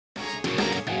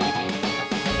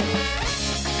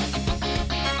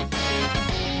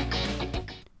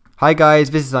Hi guys,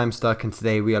 this is I'm Stuck, and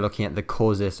today we are looking at the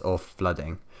causes of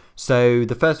flooding. So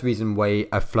the first reason why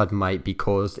a flood might be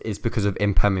caused is because of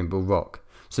impermeable rock.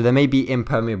 So there may be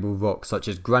impermeable rock such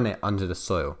as granite under the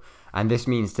soil, and this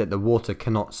means that the water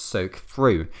cannot soak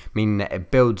through, meaning that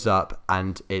it builds up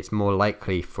and it's more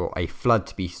likely for a flood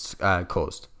to be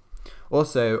caused.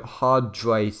 Also, hard,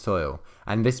 dry soil,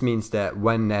 and this means that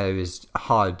when there is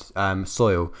hard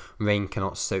soil, rain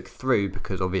cannot soak through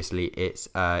because obviously it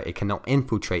cannot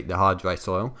infiltrate the hard, dry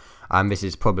soil. This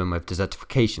is a problem with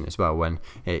desertification as well, when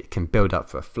it can build up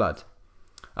for a flood.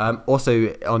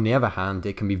 Also, on the other hand,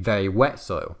 it can be very wet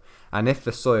soil, and if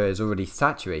the soil is already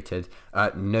saturated,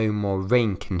 no more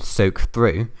rain can soak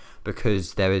through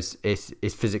because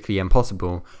it's physically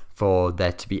impossible for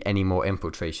there to be any more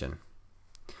infiltration.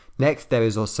 Next, there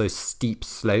is also steep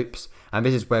slopes, and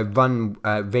this is where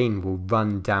rain will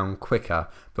run down quicker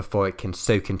before it can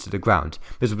soak into the ground.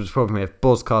 This was the problem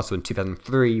with Castle in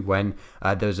 2003 when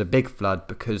there was a big flood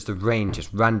because the rain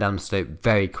just ran down the slope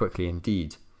very quickly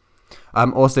indeed.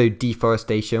 Also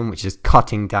deforestation, which is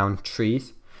cutting down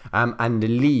trees. And the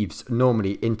leaves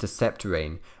normally intercept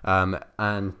rain,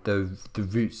 and the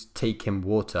roots take in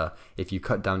water if you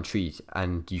cut down trees,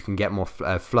 and you can get more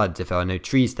floods if there are no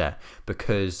trees there,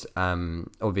 because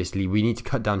obviously we need to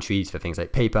cut down trees for things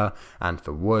like paper and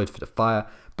for wood for the fire.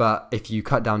 But if you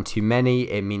cut down too many,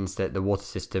 it means that the water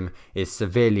system is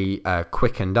severely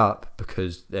quickened up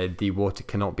because the water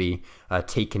cannot be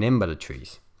taken in by the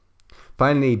trees.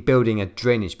 Finally, building a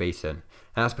drainage basin.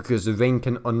 And that's because the rain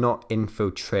cannot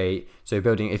infiltrate. So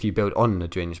if you build on a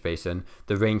drainage basin,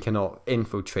 the rain cannot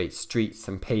infiltrate streets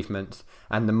and pavements,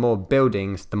 and the more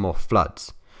buildings, the more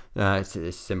floods. It's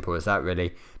as simple as that,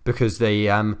 really. Because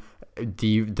the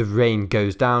rain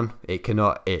goes down,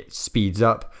 it speeds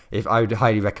up. I would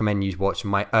highly recommend you watch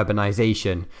my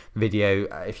urbanization video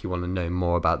if you want to know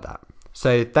more about that.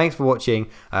 So thanks for watching.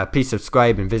 Please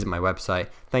subscribe and visit my website.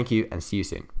 Thank you, and see you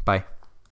soon. Bye.